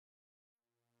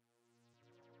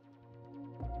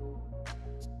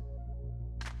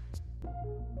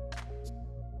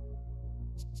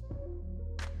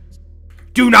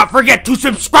do not forget to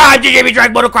subscribe to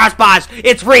dragmotoxboss.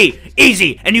 It's free,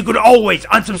 easy, and you can always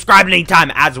unsubscribe at any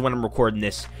time as of when I'm recording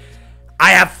this.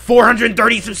 I have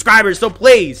 430 subscribers, so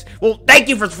please, well, thank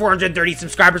you for 430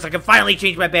 subscribers. I can finally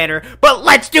change my banner, but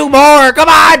let's do more. Come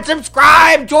on,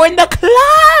 subscribe, join the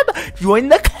club, join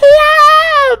the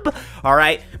club. All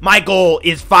right, my goal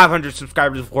is 500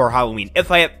 subscribers before Halloween.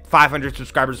 If I hit 500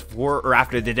 subscribers before or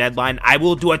after the deadline, I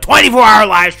will do a 24-hour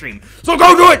live stream. So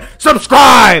go do it,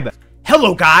 subscribe.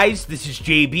 Hello guys, this is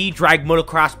JB,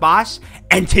 dragmotoxboss,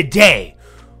 and today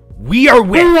we are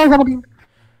with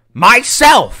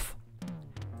myself,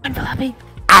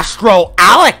 Astro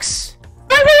Alex.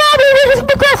 Don't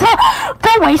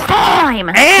waste time.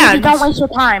 And don't waste your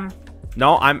time.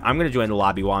 No, I'm gonna join the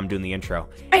lobby while I'm doing the intro.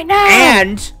 Right now.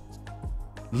 And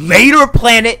Later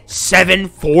Planet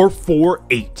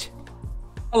 7448.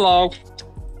 Hello.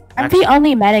 I'm the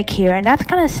only medic here, and that's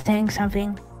kind of saying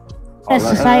something. That's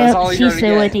all you're gonna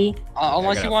facility.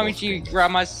 Unless you want me to grab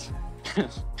my...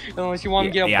 unless you want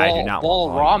me to get a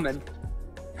bowl of ramen.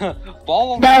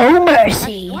 No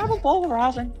mercy. I have a bowl of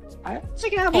ramen. I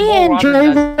think I have a Hey, bowl of Andrew,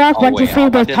 ramen. Rock 123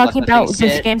 was talking about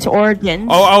this game's origins.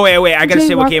 Oh, wait, I gotta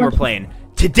say what game we're playing.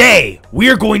 Today,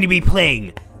 we're going to be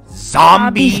playing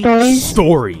Zombie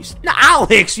Stories. No,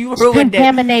 Alex, you ruined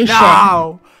Contamination. it.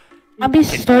 No. Zombie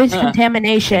Stories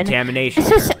Contamination. Contamination.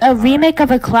 This is a remake of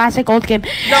a classic old game.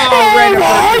 No,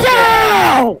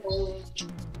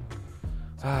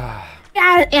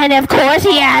 Yeah, and of course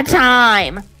he had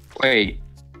time. Wait.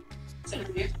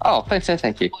 Oh,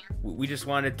 thank you. We just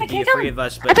wanted to be three of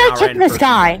us, I but better now check this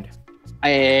guy.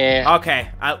 Okay,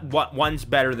 one's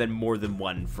better than more than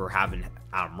one for having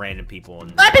random people. And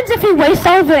What happens if he wastes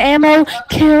all of the ammo,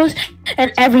 kills,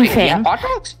 and everything? Yeah, hot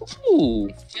dogs? Ooh.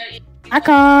 Back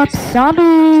up,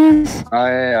 zombies. Oh,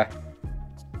 yeah.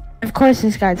 Of course,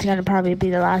 this guy's gonna probably be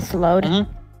the last to load. Mm-hmm.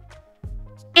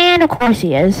 And of course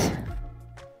he is.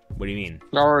 What do you mean?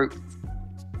 Alright.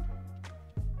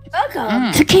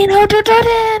 Welcome to Kino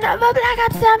Jordan of a Black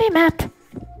Ops Zombie map.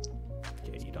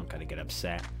 Yeah, you don't gotta get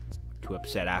upset. Too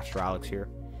upset, Astro Alex here.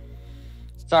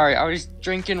 Sorry, I was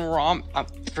drinking I'm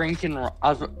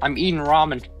eating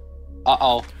ramen.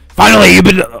 Uh-oh. Finally, you've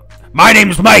been. My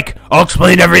name's Mike. I'll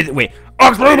explain everything. Wait, I'll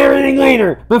explain everything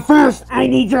later. But first, I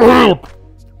need your help.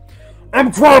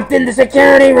 I'm trapped in the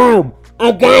security room.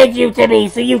 I'll guide you to me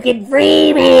so you can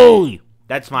free me.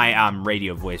 That's my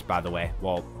radio voice, by the way.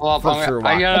 Well for sure.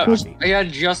 I gotta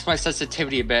adjust my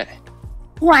sensitivity a bit.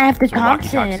 Oh, I have the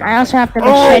Thompson. I also have the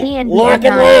machete and lock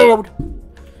and load.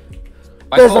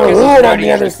 There's a hood on the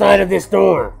other side of this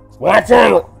door. Watch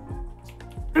out.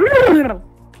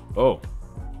 Oh.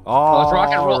 Oh, let's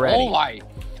rock and roll. Oh my.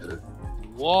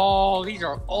 Whoa, these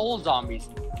are old zombies.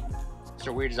 These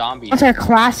are weird zombies. Those are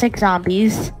classic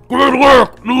zombies. Good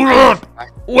work.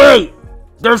 Wait.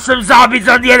 There's some zombies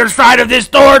on the other side of this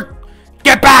door.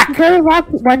 Get back. Can we rock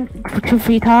 1, 2,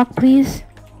 3 talk, please?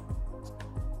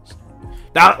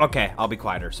 Okay, I'll be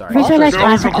quieter. Sorry. These are like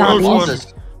classic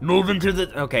zombies. Moving to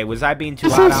the. Okay, was I being too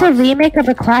This loud? is a remake of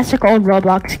a classic old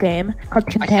Roblox game called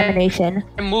Contamination.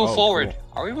 Move forward.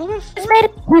 Cool. Are we moving It's forward? made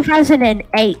in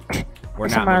 2008. We're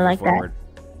not somewhere moving like forward.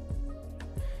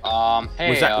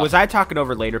 Hey. Was I talking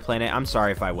over Later Planet? I'm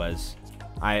sorry if I was.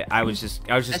 I was just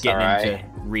getting into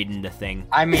reading the thing.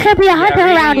 I mean, There's gonna be a hunter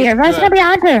around here. There's gonna be a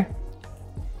hunter.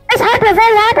 There's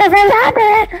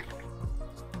hunter.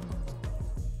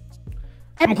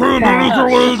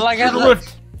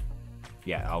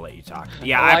 Yeah, I'll let you talk.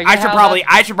 Yeah,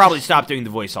 I should probably stop doing the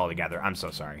voice altogether. I'm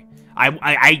so sorry.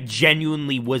 I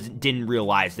genuinely didn't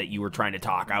realize that you were trying to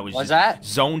talk. I was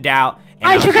zoned out.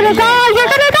 And you're gonna die! You're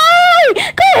gonna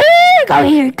die! Go here! Go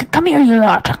here! Come here, you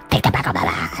lot! Take the back of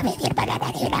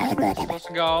Supposed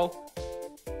to go.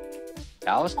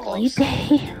 That was close.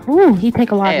 Ooh, he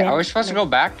take a lot of Hey, damage. are we supposed to go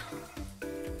back?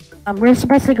 We're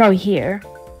supposed to go here.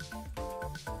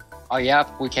 Oh yeah,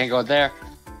 we can't go there.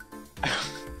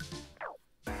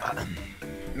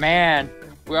 Man,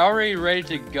 we're already ready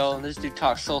to go, and this dude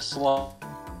talks so slow.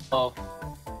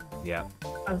 Yeah.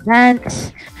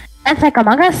 Events. That's like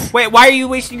Among Us? Wait, why are you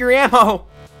wasting your ammo?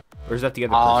 Or is that the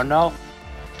other person? Oh no,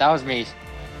 that was me.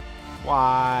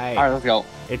 Why? Alright, let's go.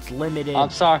 It's limited. I'm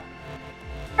sorry.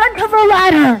 Run to the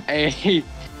ladder! Hey,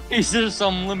 is there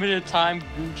some limited time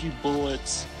Gucci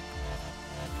bullets?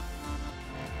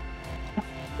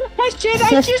 I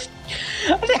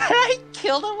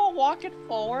killed him while walking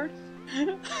forward.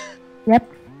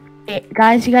 Yep. Hey,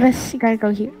 guys, you gotta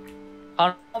go here.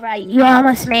 Alright, you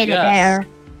almost made it there.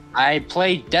 I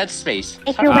played Dead Space.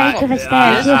 Make your way to the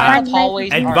stairs.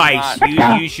 Advice: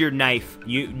 use your knife.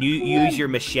 You use your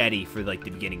machete for like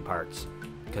the beginning parts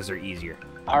because they're easier.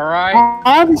 Alright.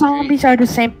 All the zombies are the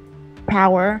same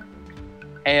power.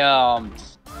 Hey,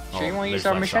 sure you want to use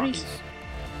our machetes?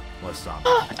 Let's stop.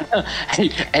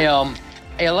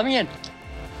 Hey, let me in.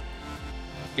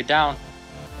 Get down.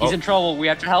 He's in trouble. We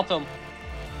have to help him.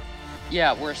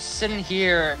 Yeah, we're sitting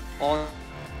here. Oh,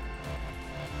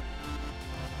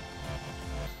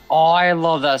 I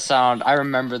love that sound. I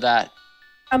remember that.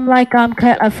 I'm like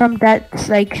from that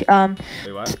like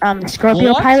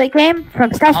Scorpio What? pilot game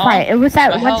from Stealth Pilot. It was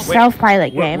that one Stealth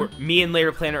Pilot game. Me and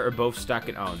Later Planet are both stuck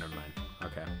in. Oh, never mind.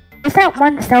 Okay. It's that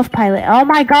one Stealth Pilot. Oh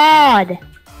my god.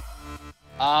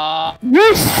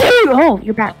 You see? Oh,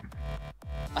 you're back.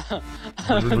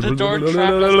 The door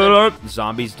trapped us.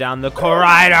 Zombies down the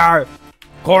corridor.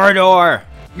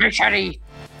 Machete.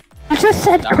 You just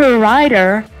said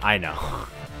corridor. I know.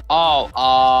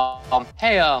 Oh,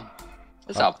 hey,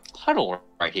 there's a puddle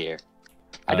right here.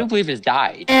 I do believe it's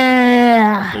died.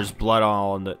 There's blood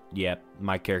all on the. Yep,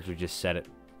 my character just said it.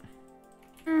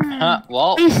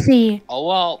 Well. I see. Oh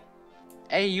well.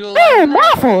 Hey, you.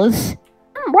 Waffles.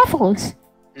 Waffles.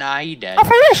 Nah, he dead.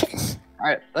 Wafflicious. All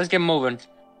right, let's get moving.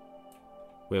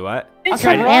 Wait, what? Here's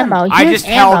some ammo. I just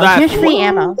held F. Here's free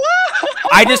ammo.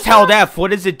 I just held F.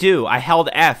 What does it do? I held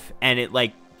F and it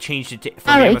like changed it to.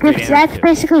 That's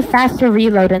basically faster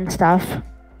reload and stuff.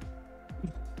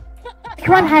 Which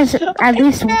one has at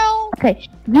least? Okay,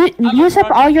 use up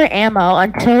all your ammo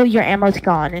until your ammo's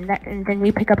gone, and then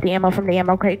we pick up the ammo from the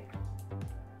ammo crate.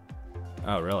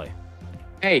 Oh, really?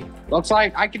 Hey, looks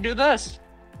like I can do this.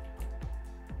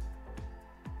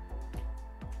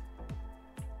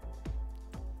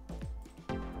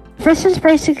 This is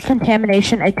Basic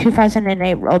Contamination, a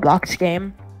 2008 Roblox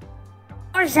game.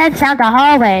 Or Zed down the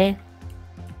hallway.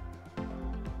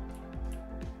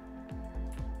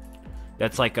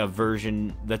 That's like a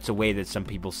version. That's a way that some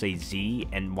people say Z.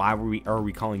 And why are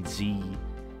we calling Z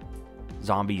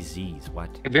zombies Z's?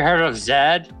 What? Have you heard of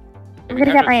Zed? I'm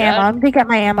gonna get my ammo. I'm gonna get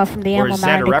my ammo from the ammo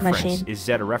magic machine. Is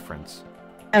Z a reference?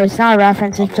 No, it's not a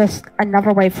reference. It's just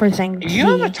another way for saying Z.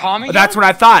 You have a Tommy gun? That's what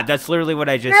I thought. That's literally what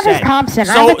I just said. Thompson.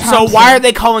 So why are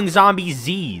they calling zombies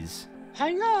Z's? How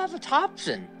do you not have a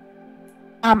Thompson?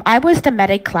 I was the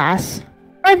medic class.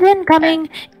 Incoming!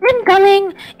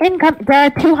 There are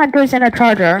 2 hunters and a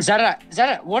charger.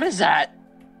 What is that?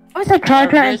 It was a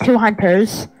charger and 2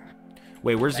 hunters.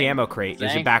 Wait, where's the ammo crate?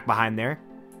 Is it back behind there?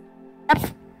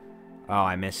 Yep. Oh,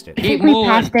 I missed it. I think we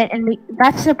passed it, and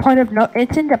that's the point of no.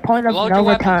 It's in the point of no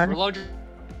return.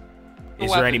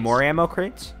 Is there any more ammo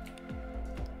crates?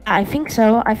 I think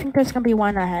so. I think there's gonna be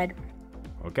one ahead.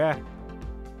 Okay.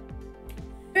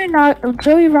 You're not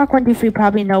Joey Rock 123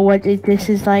 probably know what this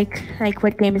is like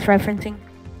what game is referencing.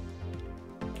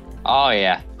 Oh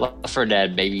yeah, Left 4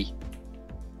 Dead, baby.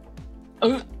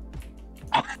 We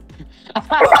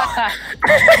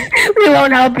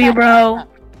won't help you, bro.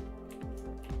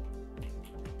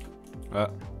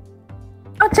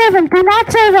 Don't save him! Do not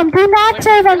save him! Do not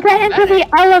save him! Get into the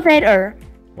elevator!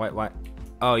 What?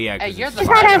 Oh, yeah. Hey, you're the Is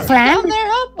that our friend? down there,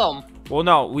 help him! Well,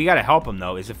 no, we gotta help him,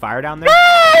 though. Is it fire down there?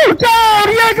 No! Dad,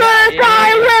 you're gonna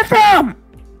die with him!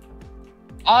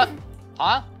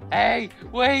 Huh? Hey,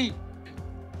 wait!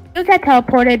 You got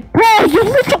teleported. Bro, you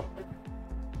little...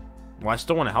 Well, I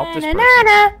still want to help this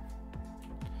person.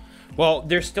 Well,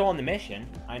 they're still on the mission.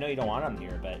 I know you don't want them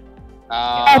here, but...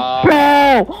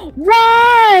 bro!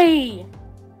 Why?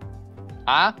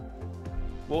 Huh?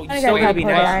 Well, you still gotta be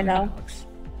nice. I know.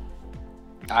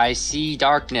 I see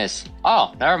darkness.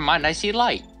 Oh, never mind. I see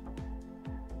light.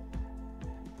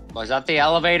 Was that the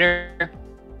elevator?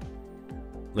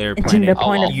 Later it's Planet. In the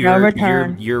point of no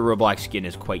return. Your Roblox skin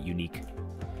is quite unique.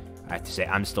 I have to say,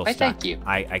 I'm still stuck. Thank you.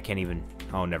 I can't even...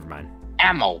 Oh, never mind.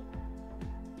 Ammo.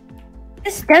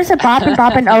 There's a Bop and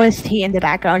Bop and OST in the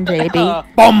background, JB.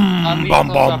 Bum, bum,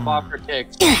 bum.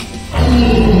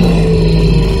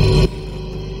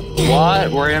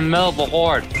 What? We're in the middle of a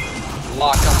horde.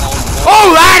 Lock them all.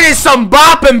 Oh, that is some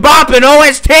Bop and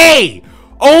OST!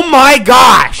 Oh my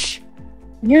gosh!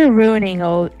 You're ruining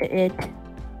it.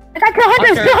 I got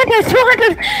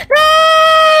 200!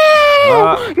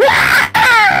 No!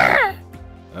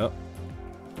 Oh.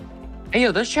 Hey,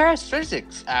 yo, this chair has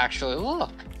physics, actually.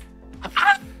 Look.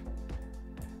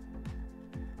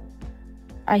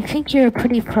 I think you're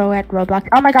pretty pro at Roblox.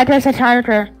 Oh my god, there's a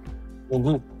charger.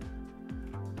 Kinda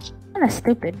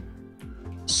stupid.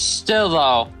 Still,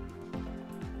 though,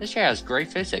 this chair has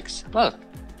great physics. Look,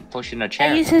 pushing a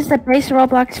chair. It uses the base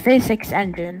Roblox physics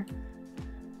engine.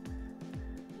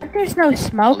 But there's no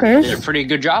smokers. Did a pretty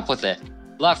good job with it.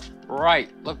 Left,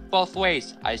 right, look both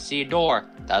ways. I see a door.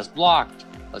 That's blocked.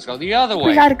 Let's go the other way.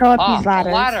 We gotta go up these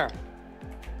ladders. Ladder.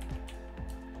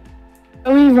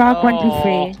 We rock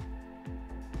 123.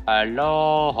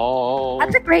 Hello.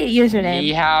 That's a great username. We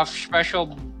have special.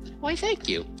 Why, thank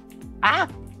you. Ah.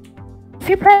 If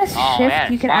you press Oh, shift,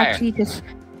 man, you can fire. actually just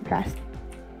fast.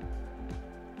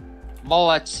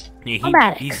 Bullets.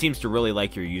 Yeah, he seems to really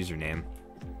like your username.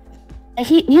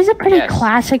 He's a pretty Yes.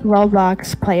 classic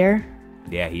Roblox player.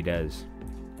 Yeah, he does.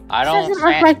 I He don't doesn't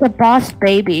look like the boss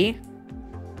baby.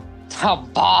 the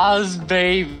boss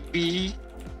baby.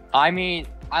 I mean,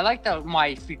 I like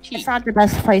my boutique. It's not the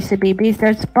best place to be because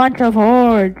there's a bunch of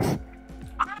hordes.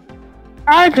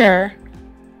 Charger.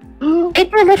 It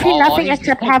did literally Oh, nothing he's-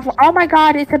 except have. Oh my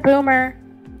god, it's a boomer.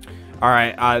 All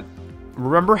right.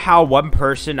 Remember how one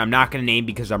person I'm not gonna name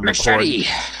because I'm recording. Machete.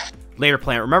 Later,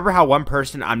 Planet. Remember how one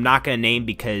person I'm not gonna name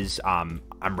because I'm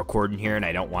recording here and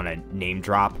I don't want to name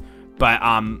drop. But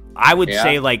I would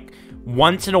say like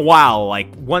once in a while,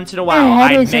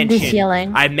 head is in the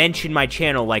ceiling. I'd mention my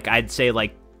channel. Like I'd say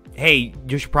like, hey,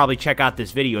 you should probably check out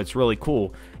this video. It's really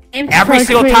cool. Every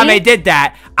single time I did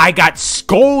that, I got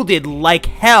scolded like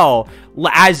hell,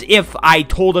 as if I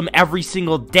told him every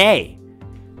single day.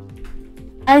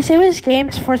 I say it was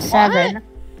games for 7.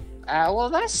 Well,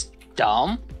 that's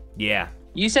dumb. Yeah.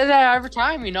 You say that every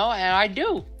time, and I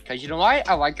do. Because you know what?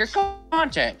 I like your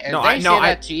content. If No, they say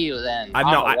that to you, then I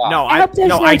hope there's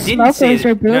no I didn't say smokers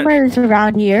or boomers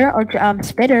around here, or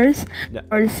spitters,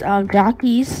 or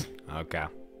jockeys. Okay.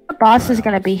 The boss is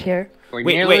gonna be here. We're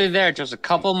nearly there. Just a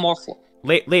couple more.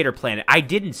 Later, Planet. I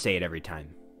didn't say it every time.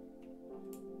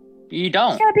 You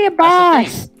don't. It's gonna be a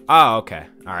boss. Oh, okay.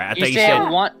 All right. I thought you said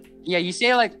one. Yeah, you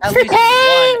say like at It's a least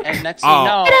one, and next thing you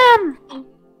know. Get him!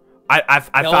 I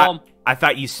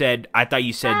thought you said that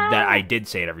I did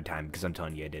say it every time because I'm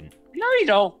telling you I didn't. No, you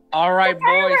don't. All right,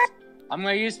 boys. I'm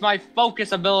gonna use my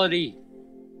focus ability.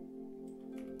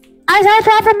 I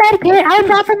drop a medkit. I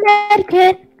drop a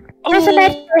medkit. There's a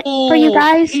medkit for you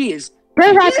guys. He's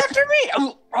There's after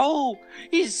me. Oh,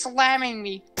 he's slamming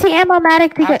me. the ammo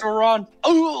medic to I have get. to run.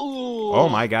 Oh. Oh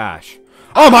my gosh.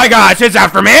 Oh my gosh, it's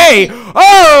after me!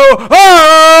 Oh!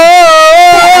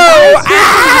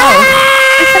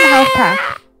 There's some health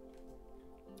pack.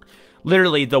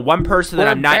 Literally, the one person that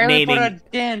I'm not naming,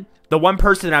 in. the one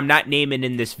person that I'm not naming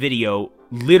in this video,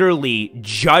 literally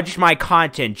judged my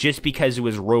content just because it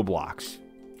was Roblox.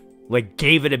 Like,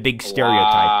 gave it a big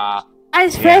stereotype. Wow.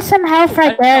 Guys, there's some health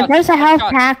right there. There's a health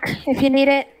pack if you need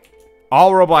it.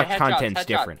 All Roblox Headshots, content's headshots.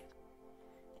 different.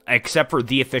 Except for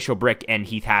The Official Brick and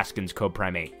Heath Haskins' Code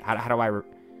Primate. How do I...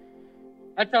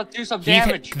 I shall do some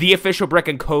damage. The Official Brick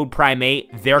and Code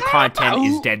Primate, their content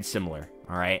is dead similar.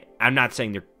 Alright? I'm not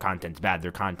saying their content's bad.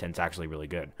 Their content's actually really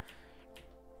good.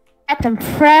 Got some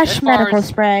fresh medical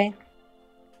spray.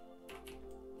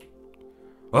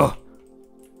 Oh.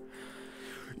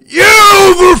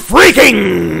 You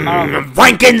freaking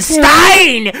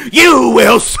Frankenstein! You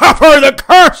will suffer the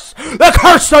curse! The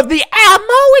curse of the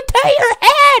ammo into your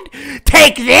head!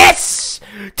 Take this!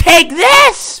 Take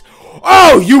this!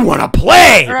 Oh, you wanna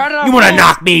play? You wanna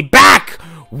knock me back?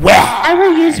 Well, I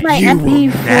will use my you will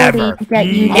MP40 to get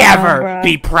you never down,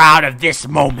 be proud of this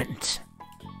moment.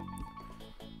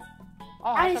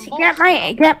 Oh, Guys,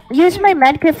 use my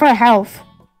medkit for health.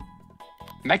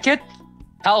 Medkit?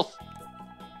 Health.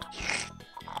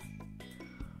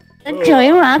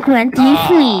 Enjoy Rock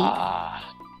 123.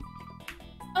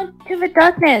 Into the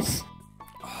darkness.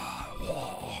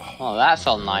 Oh, that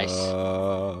felt nice.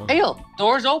 Hey,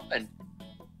 doors open.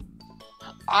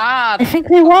 Ah, I think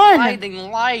we won.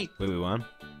 blinding light. Wait, we won?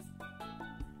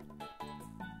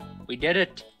 We did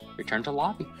it. Return to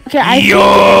lobby. Okay, I'm Yo!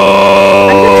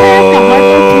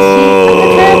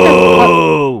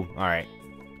 Alright.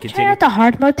 Try out the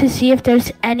hard mode to see if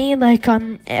there's any like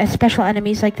special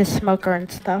enemies like the smoker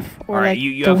and stuff, or Alright, like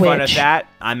you the have fun at witch. that.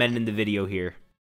 I'm ending the video here.